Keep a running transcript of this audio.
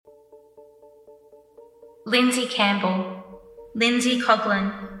Lindsay Campbell, Lindsay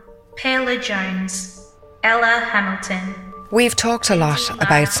Coughlin, Perla Jones, Ella Hamilton. We've talked a lot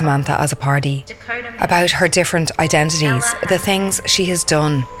about Samantha as a party, about her different identities, the things she has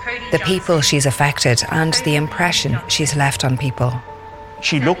done, the people she's affected, and the impression she's left on people.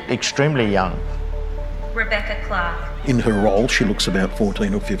 She looked extremely young. Rebecca Clark. In her role, she looks about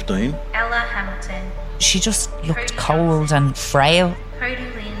 14 or 15. Ella Hamilton. She just looked cold and frail. Cody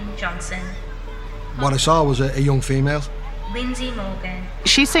Lynn Johnson. What I saw was a young female. Lindsay Morgan.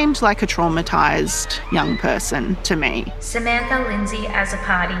 She seemed like a traumatised young person to me. Samantha Lindsay as a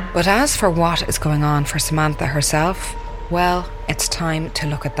party. But as for what is going on for Samantha herself, well, it's time to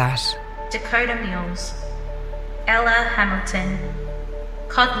look at that. Dakota Mules. Ella Hamilton.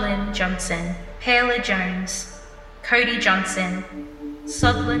 Codlin Johnson. Perla Jones. Cody Johnson.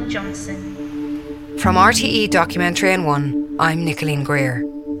 Sodlin Johnson. From RTE Documentary and One, I'm Nicoline Greer.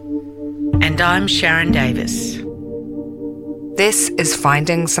 And I'm Sharon Davis. This is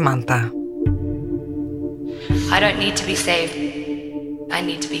Finding Samantha. I don't need to be saved. I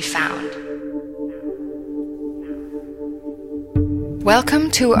need to be found.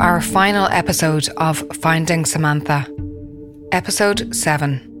 Welcome to our final episode of Finding Samantha. Episode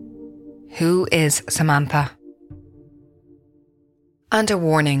 7. Who is Samantha? And a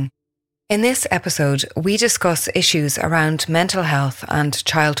warning. In this episode, we discuss issues around mental health and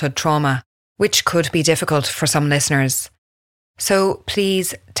childhood trauma, which could be difficult for some listeners. So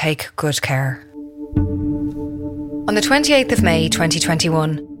please take good care. On the 28th of May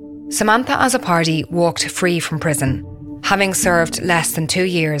 2021, Samantha as a party walked free from prison, having served less than 2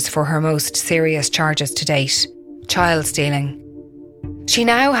 years for her most serious charges to date, child stealing. She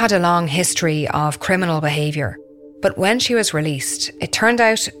now had a long history of criminal behaviour, but when she was released, it turned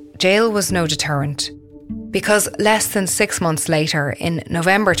out jail was no deterrent. Because less than 6 months later, in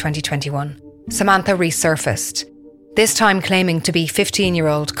November 2021, Samantha resurfaced, this time claiming to be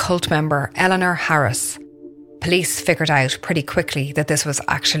 15-year-old cult member Eleanor Harris. Police figured out pretty quickly that this was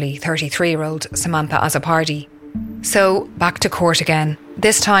actually 33-year-old Samantha as a party. So, back to court again,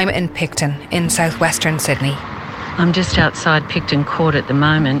 this time in Picton, in southwestern Sydney. I'm just outside Picton Court at the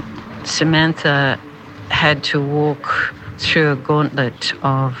moment. Samantha had to walk through a gauntlet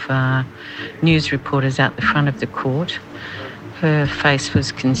of news reporters out the front of the court. Her face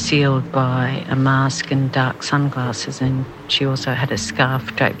was concealed by a mask and dark sunglasses, and she also had a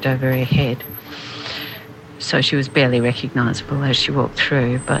scarf draped over her head. So she was barely recognisable as she walked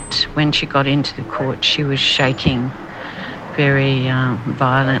through, but when she got into the court, she was shaking very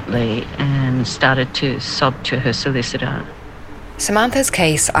violently and started to sob to her solicitor. Samantha's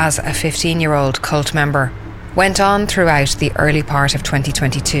case as a 15-year-old cult member went on throughout the early part of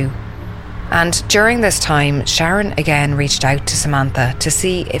 2022. And during this time, Sharon again reached out to Samantha to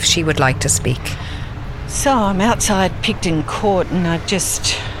see if she would like to speak. So I'm outside Picton Court and I've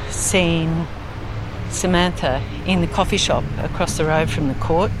just seen Samantha in the coffee shop across the road from the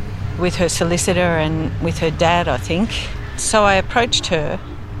court with her solicitor and with her dad, I think. So I approached her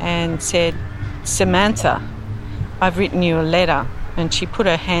and said, "Samantha, I've written you a letter." And she put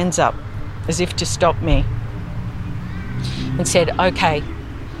her hands up as if to stop me and said, "Okay."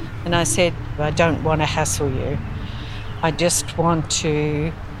 And I said, "I don't want to hassle you. I just want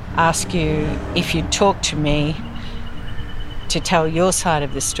to ask you if you'd talk to me to tell your side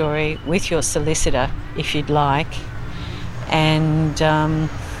of the story with your solicitor, if you'd like." And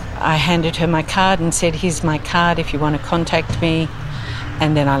I handed her my card and said, "Here's my card if you want to contact me."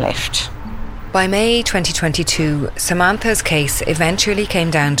 And then I left. By May 2022, Samantha's case eventually came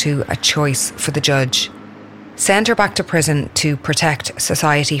down to a choice for the judge. Send her back to prison to protect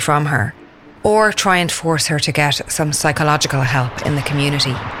society from her, or try and force her to get some psychological help in the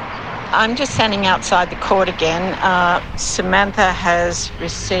community. I'm just standing outside the court again. Samantha has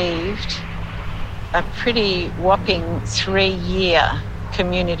received a pretty whopping 3-year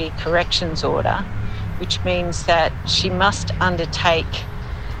community corrections order, which means that she must undertake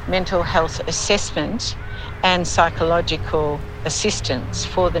mental health assessment and psychological assistance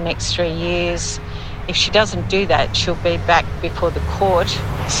for the next 3 years. If she doesn't do that, she'll be back before the court.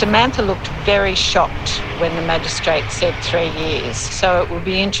 Samantha looked very shocked when the magistrate said 3 years, so it will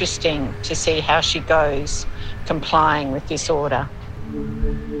be interesting to see how she goes complying with this order.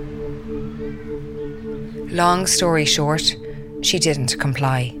 Long story short, she didn't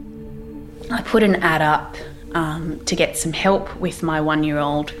comply. I put an ad up to get some help with my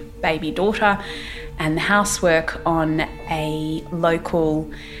 1-year-old baby daughter and the housework on a local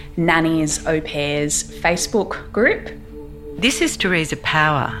nannies au pairs Facebook group. This is Teresa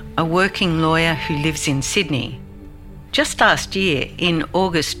Power, a working lawyer who lives in Sydney. Just last year, in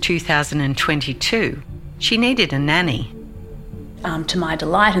August 2022, She needed a nanny. To my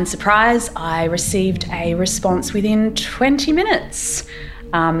delight and surprise, I received a response within 20 minutes.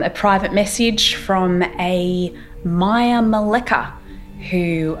 A private message from a Maya Maleka,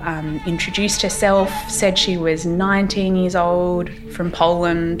 who introduced herself, said she was 19 years old, from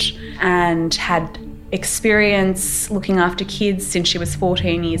Poland, and had experience looking after kids since she was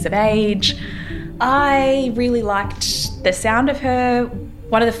 14 years of age. I really liked the sound of her.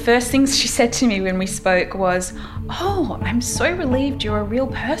 One of the first things she said to me when we spoke was, "Oh, I'm so relieved you're a real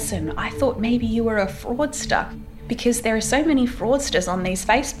person. I thought maybe you were a fraudster, because there are so many fraudsters on these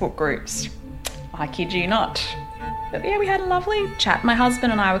Facebook groups." I kid you not. But yeah, we had a lovely chat. My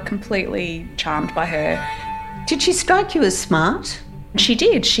husband and I were completely charmed by her. Did she strike you as smart? She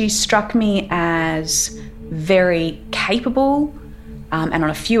did. She struck me as very capable, and on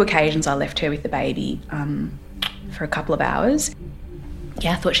a few occasions I left her with the baby for a couple of hours.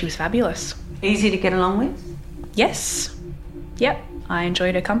 Yeah, I thought she was fabulous. Easy to get along with? Yes. Yep. I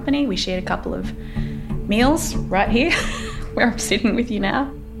enjoyed her company. We shared a couple of meals right here where I'm sitting with you now.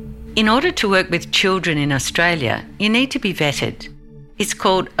 In order to work with children in Australia, you need to be vetted. It's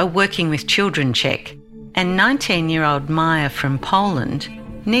called a Working with Children check, and 19-year-old Maya from Poland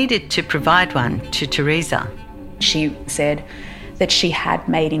needed to provide one to Teresa. She said that she had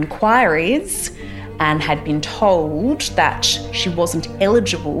made inquiries and had been told that she wasn't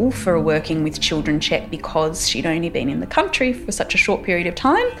eligible for a Working with Children check because she'd only been in the country for such a short period of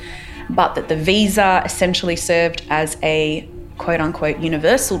time, but that the visa essentially served as a quote-unquote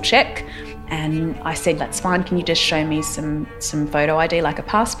universal check. And I said, "That's fine, can you just show me some photo ID, like a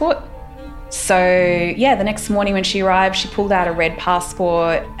passport?" So yeah, the next morning when she arrived, she pulled out a red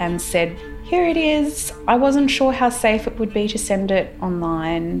passport and said, "Here it is. I wasn't sure how safe it would be to send it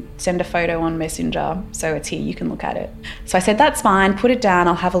online, send a photo on Messenger, so it's here, you can look at it." So I said, "That's fine, put it down,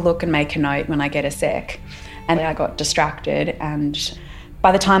 I'll have a look and make a note when I get a sec." And I got distracted, and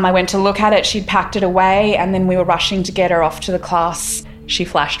by the time I went to look at it, she'd packed it away, and then we were rushing to get her off to the class. She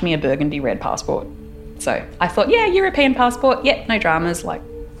flashed me a burgundy red passport. So I thought, yeah, European passport, yeah, no dramas, like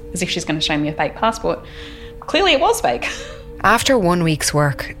as if she's going to show me a fake passport. Clearly it was fake. After 1 week's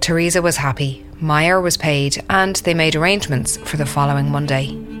work, Teresa was happy, Maya was paid, and they made arrangements for the following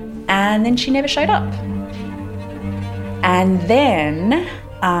Monday. And then she never showed up. And then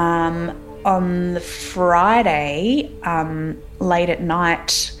on the Friday, late at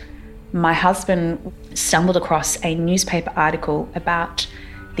night, my husband stumbled across a newspaper article about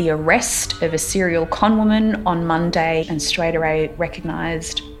the arrest of a serial con woman on Monday, and straight away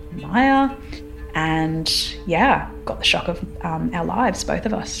recognised Maya, and yeah, got the shock of our lives, both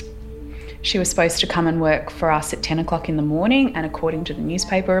of us. She was supposed to come and work for us at 10 o'clock in the morning, and according to the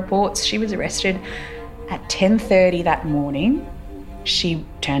newspaper reports, she was arrested at 10:30 that morning. She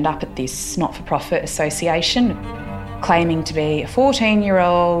turned up at this not-for-profit association claiming to be a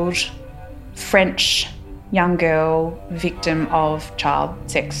 14-year-old French young girl victim of child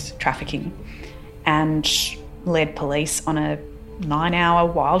sex trafficking, and led police on a 9-hour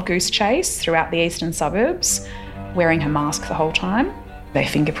wild goose chase throughout the eastern suburbs, wearing her mask the whole time. They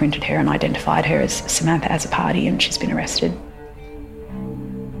fingerprinted her and identified her as Samantha Azzopardi, and she's been arrested.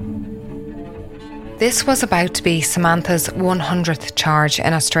 This was about to be Samantha's 100th charge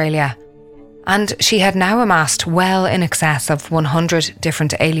in Australia, and she had now amassed well in excess of 100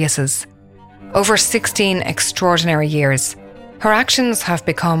 different aliases. Over 16 extraordinary years, her actions have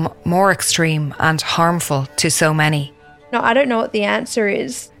become more extreme and harmful to so many. No, I don't know what the answer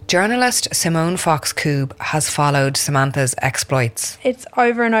is. Journalist Simone Fox-Coob has followed Samantha's exploits. It's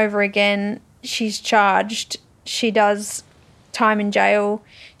over and over again. She's charged. She does time in jail.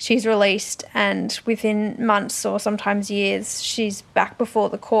 She's released, and within months or sometimes years, she's back before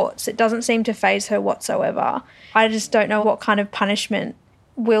the courts. It doesn't seem to faze her whatsoever. I just don't know what kind of punishment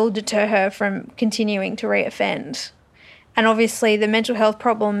will deter her from continuing to reoffend. And obviously the mental health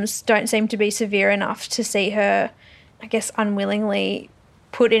problems don't seem to be severe enough to see her, I guess, unwillingly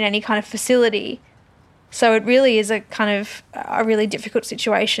put in any kind of facility. So it really is a really difficult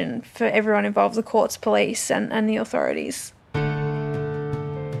situation for everyone involved, the courts, police and the authorities.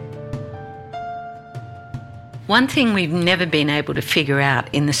 One thing we've never been able to figure out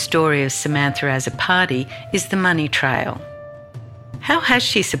in the story of Samantha Azzopardi is the money trail. How has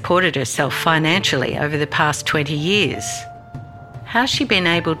she supported herself financially over the past 20 years? How's she been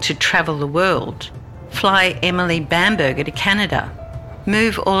able to travel the world, fly Emily Bamberger to Canada,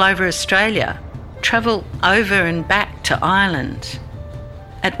 move all over Australia, travel over and back to Ireland?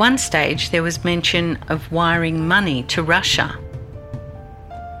 At one stage, there was mention of wiring money to Russia.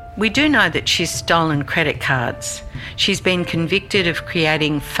 We do know that she's stolen credit cards. She's been convicted of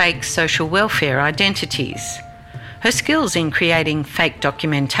creating fake social welfare identities. Her skills in creating fake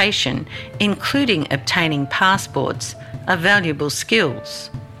documentation, including obtaining passports, are valuable skills.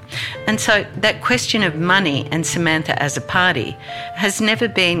 And so that question of money and Samantha as a party has never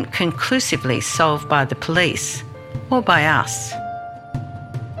been conclusively solved by the police or by us.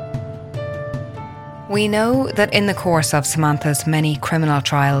 We know that in the course of Samantha's many criminal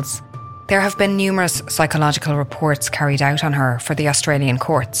trials, there have been numerous psychological reports carried out on her for the Australian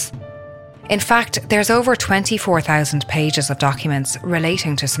courts. In fact, there's over 24,000 pages of documents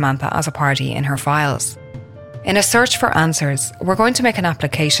relating to Samantha as a party in her files. In a search for answers, we're going to make an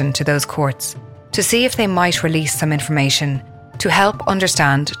application to those courts to see if they might release some information to help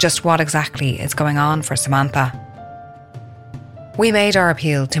understand just what exactly is going on for Samantha. We made our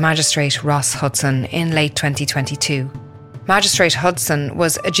appeal to Magistrate Ross Hudson in late 2022. Magistrate Hudson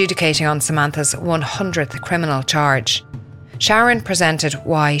was adjudicating on Samantha's 100th criminal charge. Sharon presented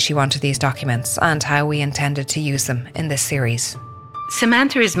why she wanted these documents and how we intended to use them in this series.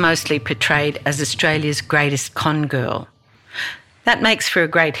 Samantha is mostly portrayed as Australia's greatest con girl. That makes for a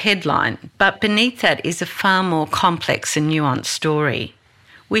great headline, but beneath that is a far more complex and nuanced story.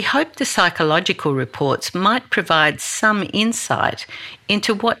 We hope the psychological reports might provide some insight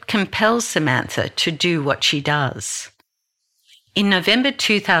into what compels Samantha to do what she does. In November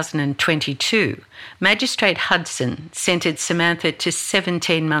 2022, Magistrate Hudson sentenced Samantha to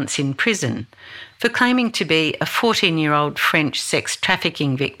 17 months in prison for claiming to be a 14-year-old French sex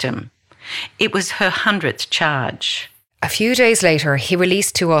trafficking victim. It was her 100th charge. A few days later, he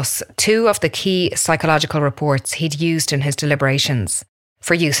released to us 2 of the key psychological reports he'd used in his deliberations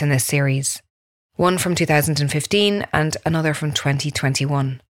for use in this series. One from 2015 and another from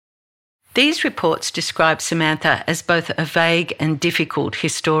 2021. These reports describe Samantha as both a vague and difficult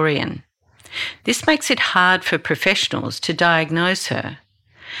historian. This makes it hard for professionals to diagnose her.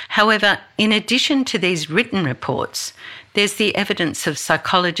 However, in addition to these written reports, there's the evidence of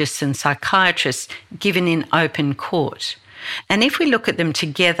psychologists and psychiatrists given in open court. And if we look at them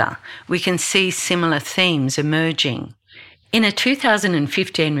together, we can see similar themes emerging. In a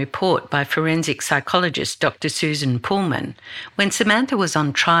 2015 report by forensic psychologist Dr. Susan Pullman, when Samantha was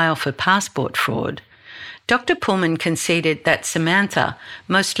on trial for passport fraud, Dr. Pullman conceded that Samantha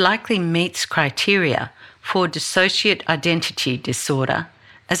most likely meets criteria for dissociate identity disorder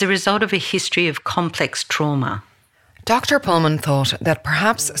as a result of a history of complex trauma. Dr. Pullman thought that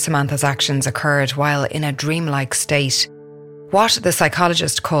perhaps Samantha's actions occurred while in a dreamlike state, what the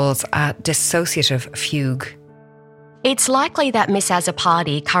psychologist calls a dissociative fugue. It's likely that Miss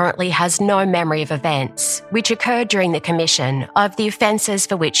Azzopardi currently has no memory of events which occurred during the commission of the offences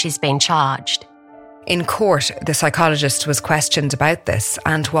for which she's been charged. In court, the psychologist was questioned about this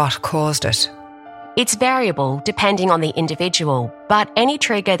and what caused it. It's variable depending on the individual, but any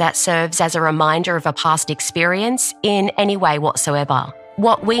trigger that serves as a reminder of a past experience in any way whatsoever.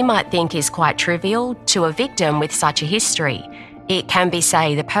 What we might think is quite trivial to a victim with such a history. It can be,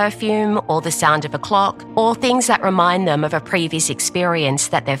 say, the perfume or the sound of a clock or things that remind them of a previous experience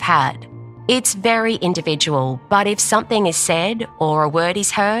that they've had. It's very individual, but if something is said or a word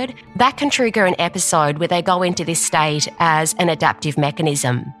is heard, that can trigger an episode where they go into this state as an adaptive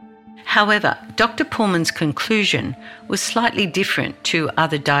mechanism. However, Dr. Pullman's conclusion was slightly different to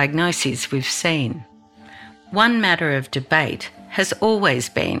other diagnoses we've seen. One matter of debate has always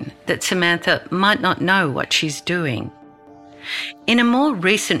been that Samantha might not know what she's doing. In a more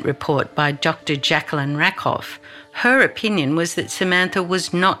recent report by Dr. Jacqueline Rakoff, her opinion was that Samantha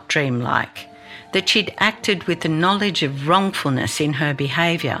was not dreamlike, that she'd acted with the knowledge of wrongfulness in her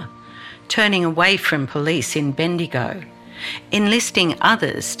behaviour, turning away from police in Bendigo, enlisting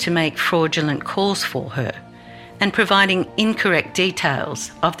others to make fraudulent calls for her, and providing incorrect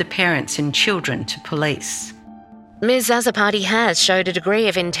details of the parents and children to police. Ms. Azzopardi has showed a degree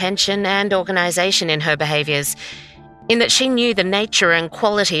of intention and organisation in her behaviours, in that she knew the nature and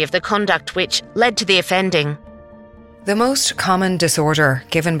quality of the conduct which led to the offending. The most common disorder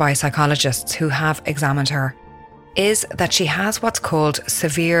given by psychologists who have examined her is that she has what's called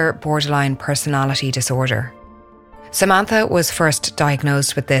severe borderline personality disorder. Samantha was first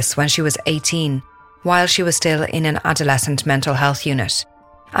diagnosed with this when she was 18, while she was still in an adolescent mental health unit,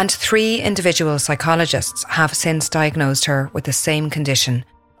 and 3 individual psychologists have since diagnosed her with the same condition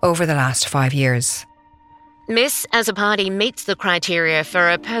over the last 5 years. Miss Azzopardi meets the criteria for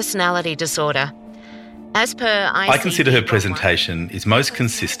a personality disorder. As per I consider her presentation is most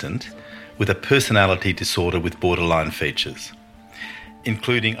consistent with a personality disorder with borderline features,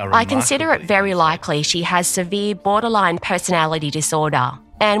 including a I consider it very likely she has severe borderline personality disorder,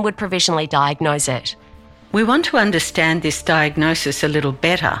 and would provisionally diagnose it. We want to understand this diagnosis a little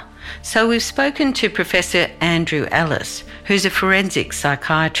better, so we've spoken to Professor Andrew Ellis, who's a forensic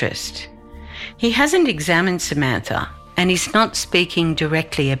psychiatrist. He hasn't examined Samantha, and he's not speaking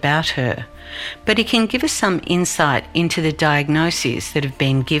directly about her, but he can give us some insight into the diagnoses that have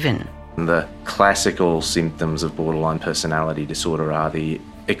been given. The classical symptoms of borderline personality disorder are the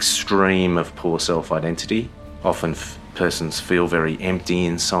extreme of poor self-identity. Often persons feel very empty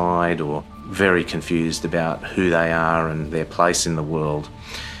inside or very confused about who they are and their place in the world.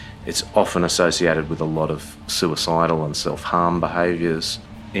 It's often associated with a lot of suicidal and self-harm behaviours,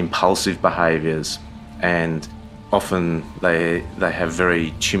 impulsive behaviours, and often they have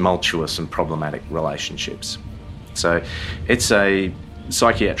very tumultuous and problematic relationships. So it's a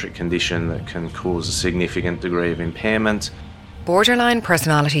psychiatric condition that can cause a significant degree of impairment. Borderline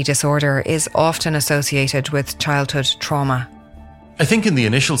personality disorder is often associated with childhood trauma. I think in the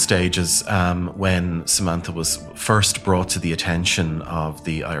initial stages, when Samantha was first brought to the attention of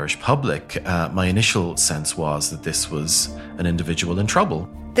the Irish public, my initial sense was that this was an individual in trouble.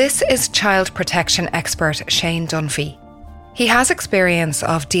 This is child protection expert Shane Dunphy. He has experience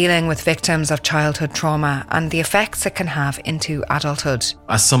of dealing with victims of childhood trauma and the effects it can have into adulthood.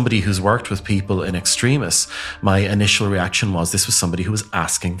 As somebody who's worked with people in extremis, my initial reaction was this was somebody who was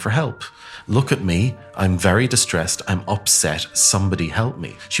asking for help. Look at me, I'm very distressed, I'm upset, somebody help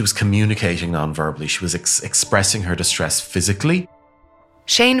me. She was communicating non-verbally, she was expressing her distress physically.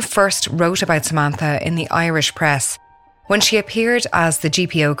 Shane first wrote about Samantha in the Irish press when she appeared as the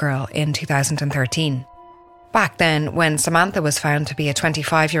GPO girl in 2013. Back then, when Samantha was found to be a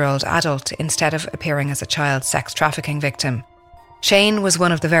 25-year-old adult instead of appearing as a child sex trafficking victim, Shane was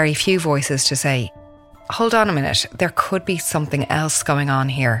one of the very few voices to say, hold on a minute, there could be something else going on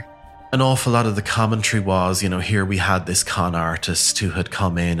here. An awful lot of the commentary was, here we had this con artist who had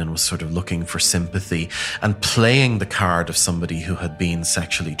come in and was sort of looking for sympathy and playing the card of somebody who had been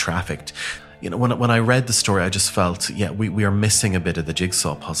sexually trafficked. When I read the story, I just felt, we are missing a bit of the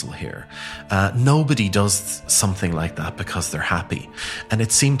jigsaw puzzle here. Nobody does something like that because they're happy. And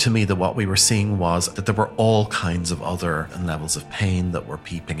it seemed to me that what we were seeing was that there were all kinds of other levels of pain that were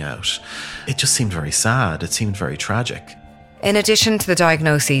peeping out. It just seemed very sad. It seemed very tragic. In addition to the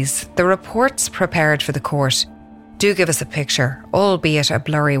diagnoses, the reports prepared for the court do give us a picture, albeit a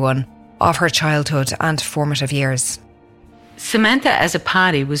blurry one, of her childhood and formative years. Samantha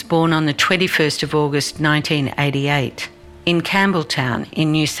Azzopardi was born on the 21st of August 1988 in Campbelltown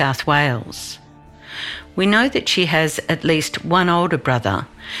in New South Wales. We know that she has at least one older brother,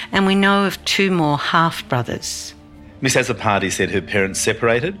 and we know of two more half-brothers. Miss Azzopardi said her parents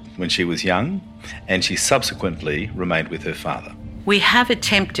separated when she was young, and she subsequently remained with her father. We have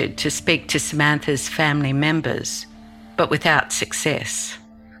attempted to speak to Samantha's family members, but without success.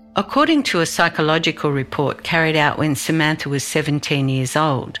 According to a psychological report carried out when Samantha was 17 years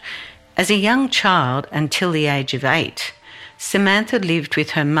old, as a young child until the age of 8, Samantha lived with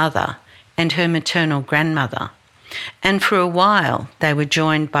her mother and her maternal grandmother, and for a while they were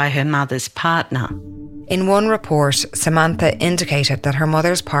joined by her mother's partner. In one report, Samantha indicated that her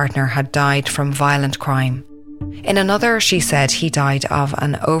mother's partner had died from violent crime. In another, she said he died of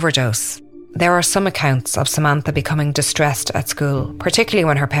an overdose. There are some accounts of Samantha becoming distressed at school, particularly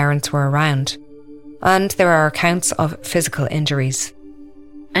when her parents were around. And there are accounts of physical injuries.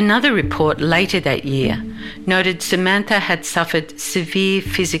 Another report later that year noted Samantha had suffered severe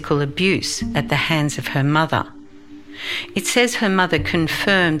physical abuse at the hands of her mother. It says her mother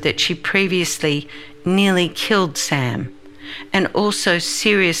confirmed that she previously nearly killed Sam and also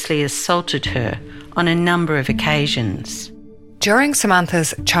seriously assaulted her on a number of occasions. During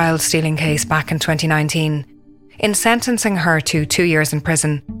Samantha's child stealing case back in 2019, in sentencing her to 2 years in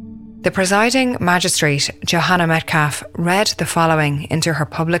prison, the presiding magistrate, Johanna Metcalf, read the following into her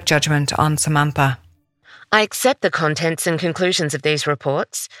public judgment on Samantha. I accept the contents and conclusions of these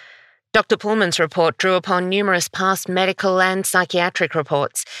reports. Dr. Pullman's report drew upon numerous past medical and psychiatric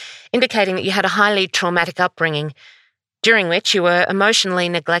reports, indicating that you had a highly traumatic upbringing, during which you were emotionally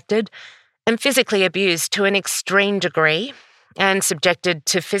neglected and physically abused to an extreme degree, and subjected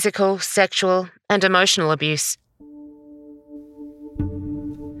to physical, sexual, and emotional abuse.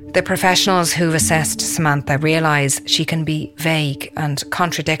 The professionals who've assessed Samantha realise she can be vague and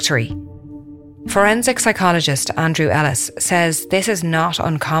contradictory. Forensic psychologist Andrew Ellis says this is not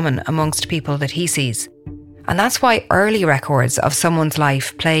uncommon amongst people that he sees, and that's why early records of someone's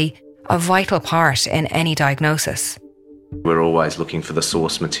life play a vital part in any diagnosis. We're always looking for the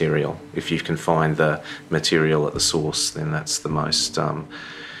source material. If you can find the material at the source, then that's the most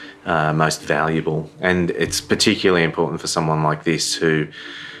most valuable. And it's particularly important for someone like this who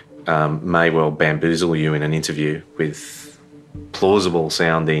may well bamboozle you in an interview with plausible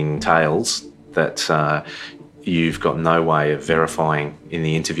sounding tales that you've got no way of verifying in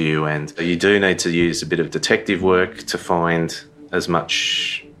the interview. And you do need to use a bit of detective work to find as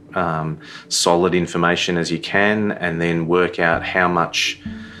much solid information as you can, and then work out how much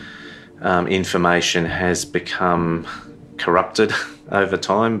information has become corrupted over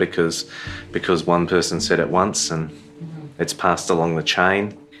time because one person said it once and it's passed along the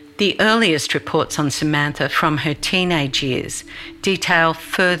chain. The earliest reports on Samantha from her teenage years detail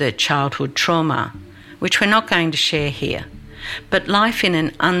further childhood trauma, which we're not going to share here. But life in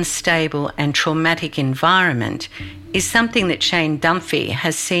an unstable and traumatic environment is something that Shane Dunphy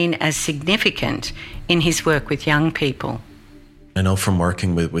has seen as significant in his work with young people. I know from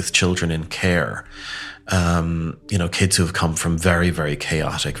working with children in care, kids who have come from very, very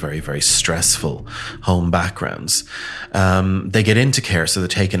chaotic, very, very stressful home backgrounds, they get into care, so they're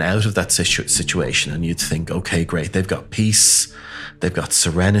taken out of that situation, and you'd think, okay, great, they've got peace, they've got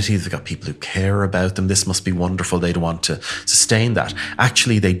serenity, they've got people who care about them, this must be wonderful, they'd want to sustain that.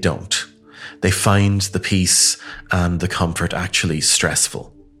 Actually, they don't. They find the peace and the comfort actually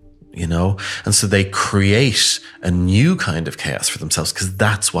stressful. And so they create a new kind of chaos for themselves because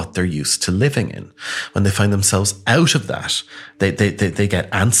that's what they're used to living in. When they find themselves out of that, they get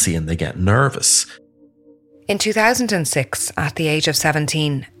antsy and they get nervous. In 2006, at the age of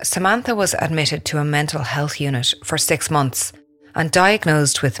 17, Samantha was admitted to a mental health unit for 6 months and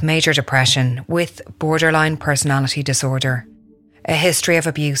diagnosed with major depression with borderline personality disorder, a history of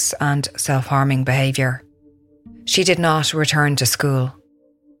abuse and self-harming behaviour. She did not return to school.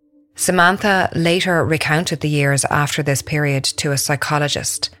 Samantha later recounted the years after this period to a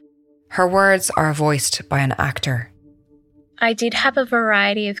psychologist. Her words are voiced by an actor. I did have a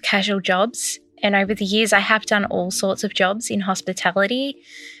variety of casual jobs, and over the years I have done all sorts of jobs in hospitality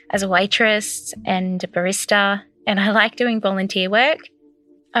as a waitress and a barista, and I like doing volunteer work.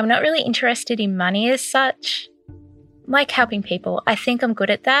 I'm not really interested in money as such. I like helping people. I think I'm good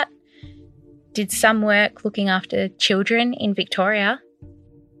at that. Did some work looking after children in Victoria.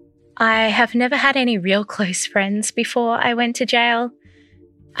 I have never had any real close friends before I went to jail.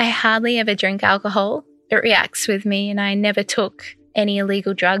 I hardly ever drink alcohol. It reacts with me, and I never took any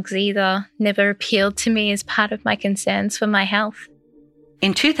illegal drugs either. Never appealed to me as part of my concerns for my health.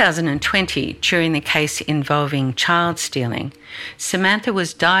 In 2020, during the case involving child stealing, Samantha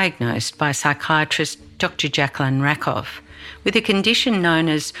was diagnosed by psychiatrist Dr. Jacqueline Rakoff with a condition known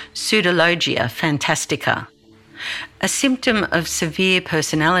as pseudologia fantastica, a symptom of severe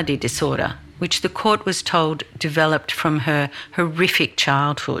personality disorder, which the court was told developed from her horrific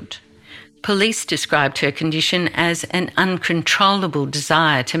childhood. Police described her condition as an uncontrollable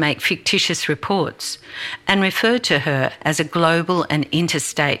desire to make fictitious reports and referred to her as a global and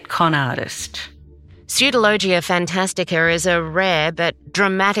interstate con artist. Pseudologia fantastica is a rare but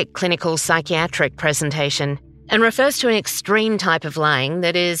dramatic clinical psychiatric presentation and refers to an extreme type of lying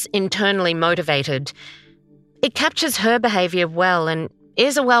that is internally motivated. It captures her behaviour well and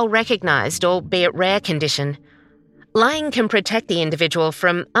is a well-recognised, albeit rare, condition. Lying can protect the individual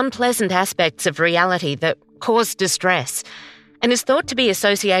from unpleasant aspects of reality that cause distress and is thought to be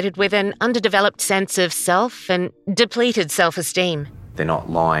associated with an underdeveloped sense of self and depleted self-esteem. They're not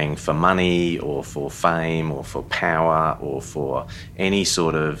lying for money or for fame or for power or for any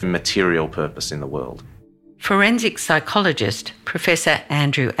sort of material purpose in the world. Forensic psychologist Professor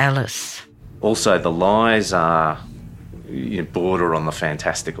Andrew Ellis. Also, the lies are border on the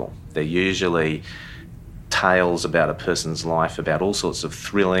fantastical. They're usually tales about a person's life, about all sorts of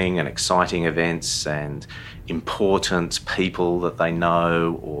thrilling and exciting events and important people that they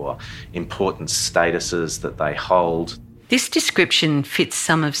know or important statuses that they hold. This description fits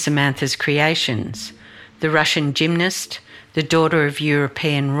some of Samantha's creations: the Russian gymnast, the daughter of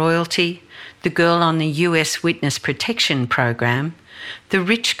European royalty, the girl on the US Witness Protection Program, the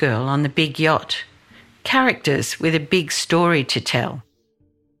rich girl on the big yacht. Characters with a big story to tell.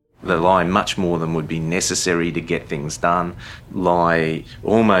 They lie much more than would be necessary to get things done, lie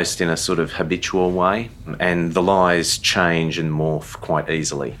almost in a sort of habitual way, and the lies change and morph quite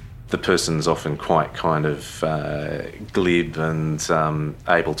easily. The person's often quite kind of glib and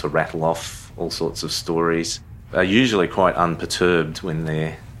able to rattle off all sorts of stories. They're usually quite unperturbed when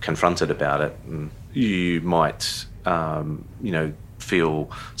they're confronted about it. And you might, feel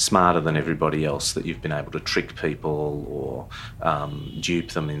smarter than everybody else, that you've been able to trick people or dupe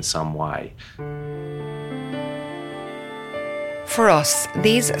them in some way. For us,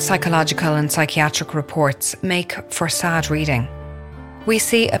 these psychological and psychiatric reports make for sad reading. we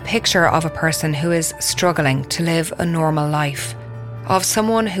see a picture of a person who is struggling to live a normal life, of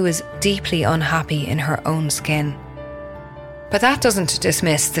someone who is deeply unhappy in her own skin. But that doesn't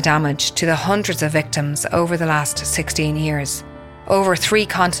dismiss the damage to the hundreds of victims over the last 16 years, over 3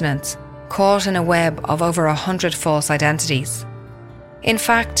 continents, caught in a web of over 100 false identities. In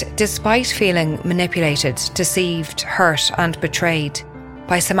fact, despite feeling manipulated, deceived, hurt and betrayed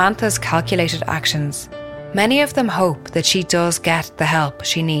by Samantha's calculated actions, many of them hope that she does get the help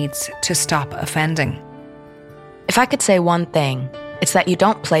she needs to stop offending. If I could say one thing, it's that you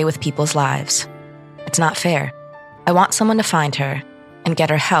don't play with people's lives. It's not fair. I want someone to find her and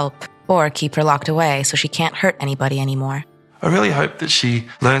get her help or keep her locked away so she can't hurt anybody anymore. I really hope that she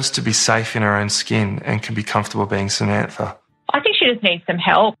learns to be safe in her own skin and can be comfortable being Samantha. I think she just needs some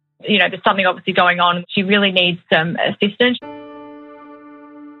help. You know, there's something obviously going on. She really needs some assistance.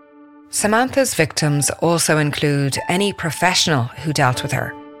 Samantha's victims also include any professional who dealt with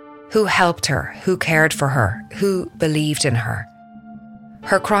her, who helped her, who cared for her, who believed in her.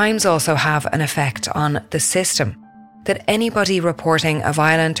 Her crimes also have an effect on the system, that anybody reporting a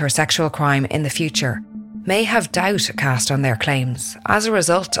violent or sexual crime in the future may have doubt cast on their claims as a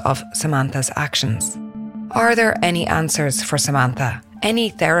result of Samantha's actions. Are there any answers for Samantha? Any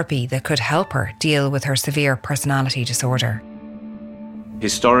therapy that could help her deal with her severe personality disorder?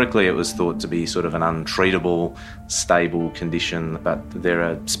 Historically, it was thought to be sort of an untreatable, stable condition, but there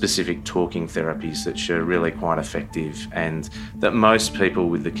are specific talking therapies that are really quite effective and that most people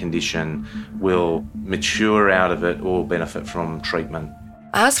with the condition will mature out of it or benefit from treatment.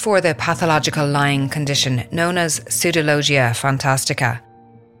 As for the pathological lying condition known as pseudologia fantastica,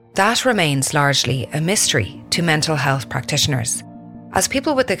 that remains largely a mystery to mental health practitioners, as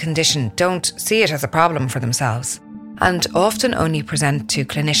people with the condition don't see it as a problem for themselves and often only present to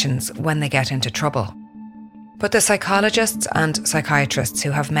clinicians when they get into trouble. But the psychologists and psychiatrists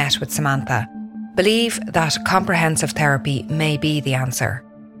who have met with Samantha believe that comprehensive therapy may be the answer.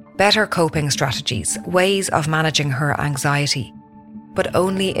 Better coping strategies, ways of managing her anxiety, but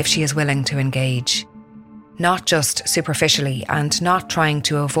only if she is willing to engage. Not just superficially and not trying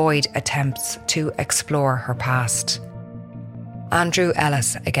to avoid attempts to explore her past. Andrew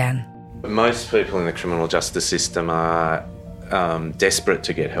Ellis again. Most people in the criminal justice system are desperate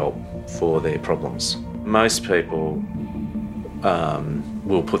to get help for their problems. Most people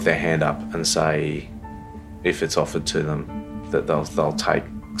will put their hand up and say, if it's offered to them, that they'll take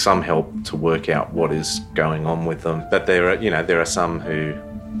some help to work out what is going on with them. But there are some who,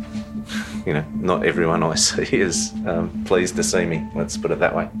 not everyone I see is pleased to see me. Let's put it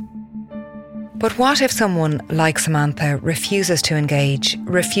that way. But what if someone like Samantha refuses to engage,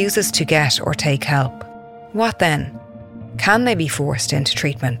 refuses to get or take help? What then? Can they be forced into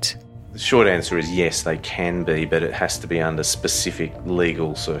treatment? The short answer is yes, they can be, but it has to be under specific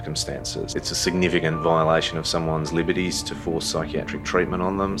legal circumstances. It's a significant violation of someone's liberties to force psychiatric treatment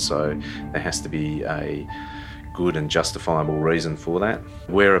on them, so there has to be a good and justifiable reason for that.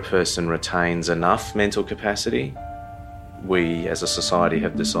 Where a person retains enough mental capacity, we as a society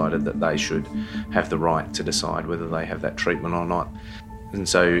have decided that they should have the right to decide whether they have that treatment or not. And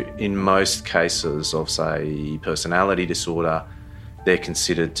so in most cases of, say, personality disorder, they're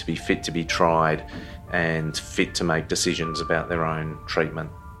considered to be fit to be tried and fit to make decisions about their own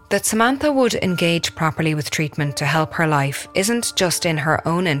treatment. That Samantha would engage properly with treatment to help her life isn't just in her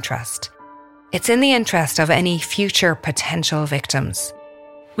own interest. It's in the interest of any future potential victims.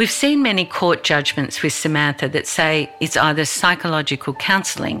 We've seen many court judgments with Samantha that say it's either psychological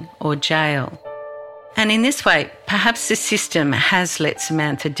counselling or jail. And in this way, perhaps the system has let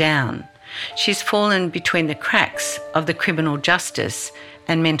Samantha down. She's fallen between the cracks of the criminal justice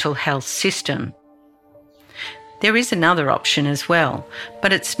and mental health system. There is another option as well,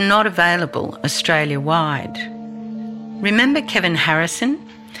 but it's not available Australia-wide. Remember Kevin Harrison?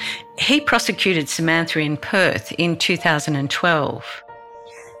 He prosecuted Samantha in Perth in 2012.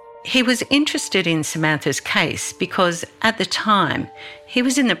 He was interested in Samantha's case because at the time he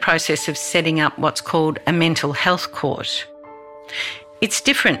was in the process of setting up what's called a mental health court. It's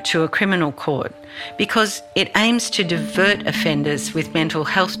different to a criminal court because it aims to divert offenders with mental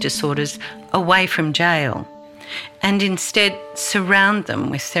health disorders away from jail and instead surround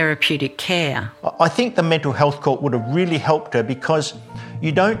them with therapeutic care. I think the mental health court would have really helped her because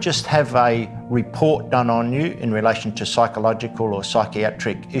you don't just have a report done on you in relation to psychological or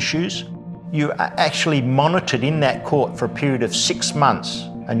psychiatric issues. You are actually monitored in that court for a period of 6 months,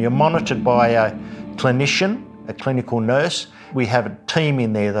 and you're monitored by a clinician, a clinical nurse. We have a team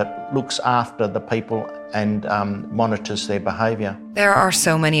in there that looks after the people and monitors their behaviour. There are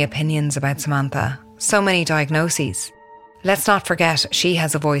so many opinions about Samantha, so many diagnoses. Let's not forget she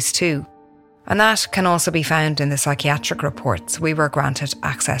has a voice too, and that can also be found in the psychiatric reports we were granted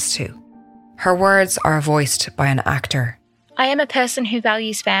access to. Her words are voiced by an actor. I am a person who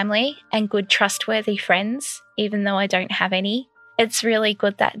values family and good, trustworthy friends, even though I don't have any. It's really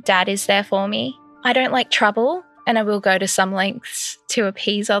good that Dad is there for me. I don't like trouble, and I will go to some lengths to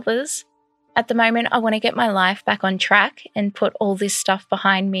appease others. At the moment, I want to get my life back on track and put all this stuff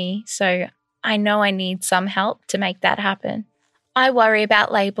behind me, so I know I need some help to make that happen. I worry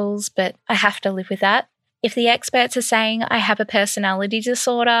about labels, but I have to live with that. If the experts are saying I have a personality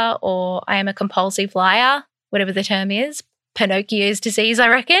disorder or I am a compulsive liar, whatever the term is, Pinocchio's disease, I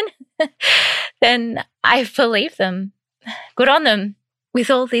reckon, then I believe them. Good on them.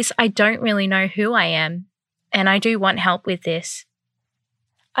 With all this, I don't really know who I am, and I do want help with this.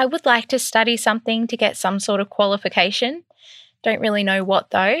 I would like to study something to get some sort of qualification. Don't really know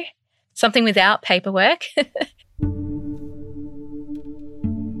what though. Something without paperwork.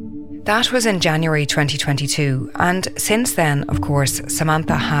 That was in January 2022, and since then, of course,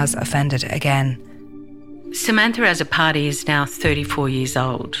 Samantha has offended again. Samantha as a party is now 34 years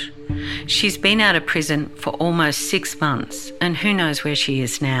old. She's been out of prison for almost 6 months, and who knows where she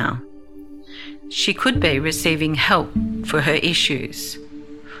is now. She could be receiving help for her issues,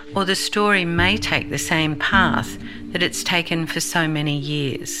 or the story may take the same path that it's taken for so many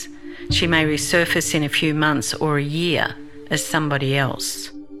years. She may resurface in a few months or a year as somebody else.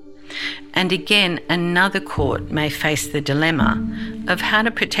 And again, another court may face the dilemma of how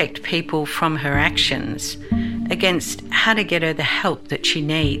to protect people from her actions against how to get her the help that she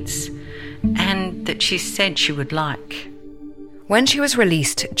needs and that she said she would like. When she was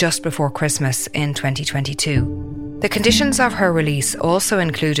released just before Christmas in 2022, the conditions of her release also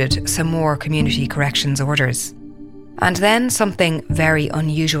included some more community corrections orders. And then something very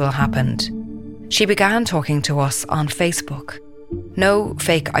unusual happened. She began talking to us on Facebook. No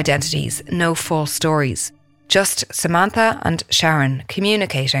fake identities, no false stories, just Samantha and Sharon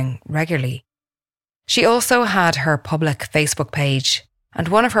communicating regularly. She also had her public Facebook page, and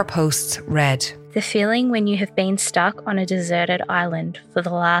one of her posts read, "The feeling when you have been stuck on a deserted island for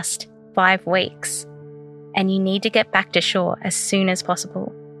the last 5 weeks and you need to get back to shore as soon as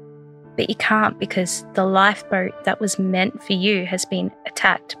possible. But you can't because the lifeboat that was meant for you has been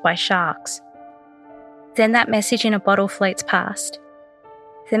attacked by sharks." Then that message in a bottle floats past.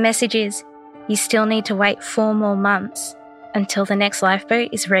 The message is, you still need to wait 4 more months until the next lifeboat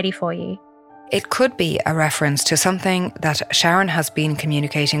is ready for you. It could be a reference to something that Sharon has been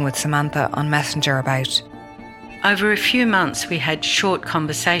communicating with Samantha on Messenger about. Over a few months, we had short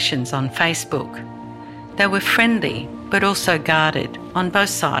conversations on Facebook. They were friendly, but also guarded on both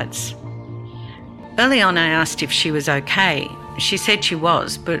sides. Early on, I asked if she was okay. She said she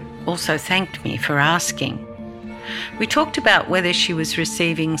was, but also thanked me for asking. We talked about whether she was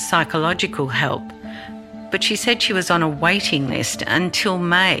receiving psychological help, but she said she was on a waiting list until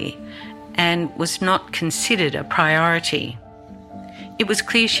May and was not considered a priority. It was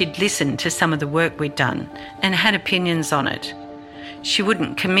clear she'd listened to some of the work we'd done and had opinions on it. She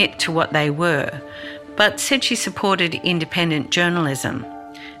wouldn't commit to what they were, but said she supported independent journalism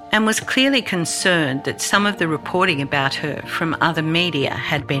and was clearly concerned that some of the reporting about her from other media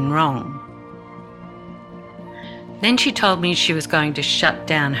had been wrong. Then she told me she was going to shut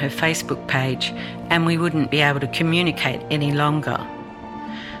down her Facebook page and we wouldn't be able to communicate any longer.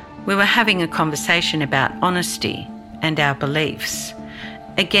 We were having a conversation about honesty and our beliefs.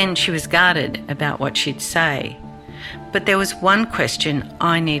 Again, she was guarded about what she'd say. But there was one question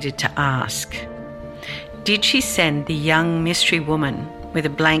I needed to ask. Did she send the young mystery woman with a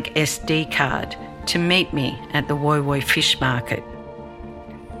blank SD card to meet me at the Woi Woi fish market?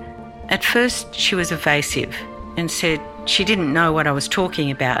 At first, she was evasive and said she didn't know what I was talking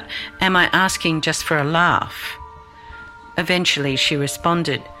about. Am I asking just for a laugh? Eventually, she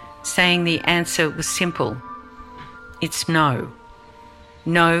responded, saying the answer was simple. It's no.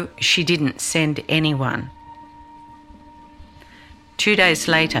 No, she didn't send anyone. 2 days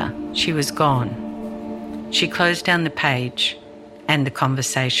later, she was gone. She closed down the page and the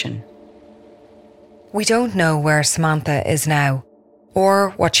conversation. We don't know where Samantha is now, or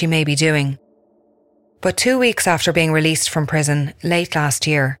what she may be doing. But 2 weeks after being released from prison late last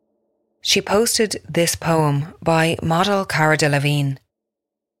year, she posted this poem by model Cara Delevingne.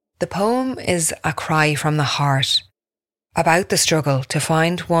 The poem is a cry from the heart about the struggle to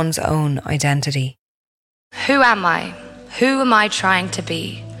find one's own identity. Who am I? Who am I trying to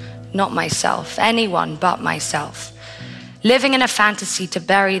be? Not myself, anyone but myself. Living in a fantasy to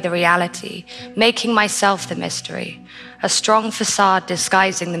bury the reality, making myself the mystery, a strong facade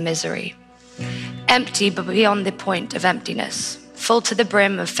disguising the misery. Empty, but beyond the point of emptiness. Full to the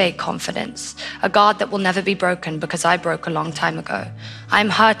brim of fake confidence. A guard that will never be broken because I broke a long time ago. I'm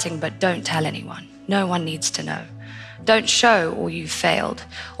hurting, but don't tell anyone. No one needs to know. Don't show or you've failed.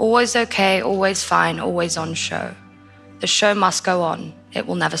 Always okay, always fine, always on show. The show must go on. It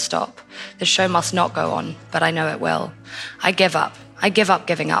will never stop. The show must not go on, but I know it will. I give up. I give up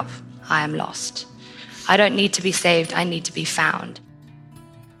giving up. I am lost. I don't need to be saved. I need to be found.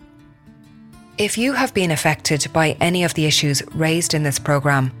 If you have been affected by any of the issues raised in this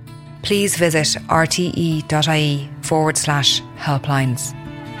programme, please visit rte.ie/helplines.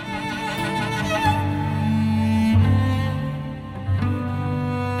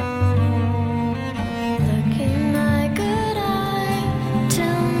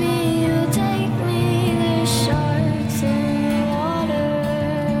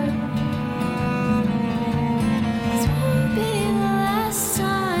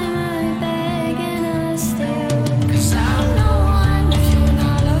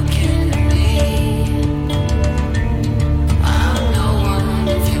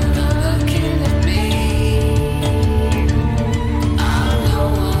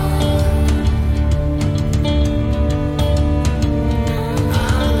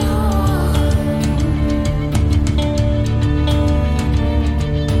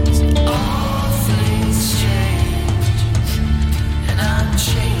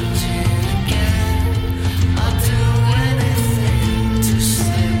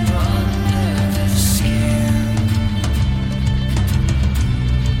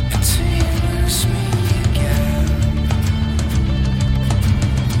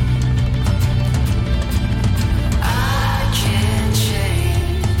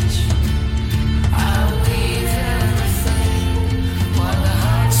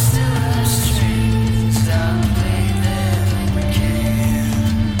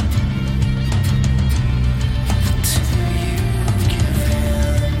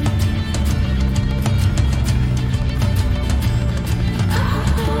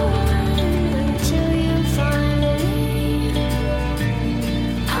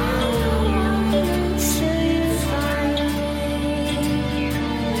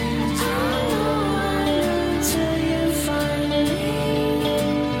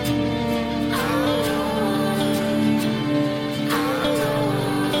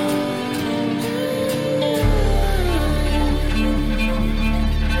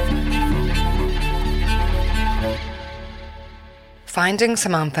 Finding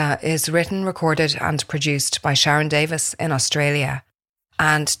Samantha is written, recorded and produced by Sharon Davis in Australia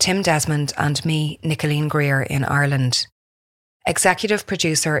and Tim Desmond and me, Nicoline Greer, in Ireland. Executive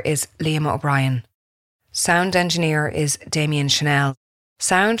producer is Liam O'Brien. Sound engineer is Damien Chanel.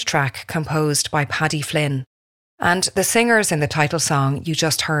 Soundtrack composed by Paddy Flynn. And the singers in the title song you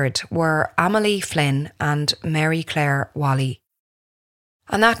just heard were Amelie Flynn and Mary Claire Wally.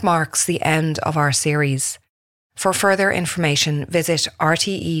 And that marks the end of our series. For further information, visit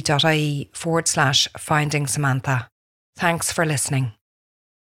rte.ie/Finding Samantha. Thanks for listening.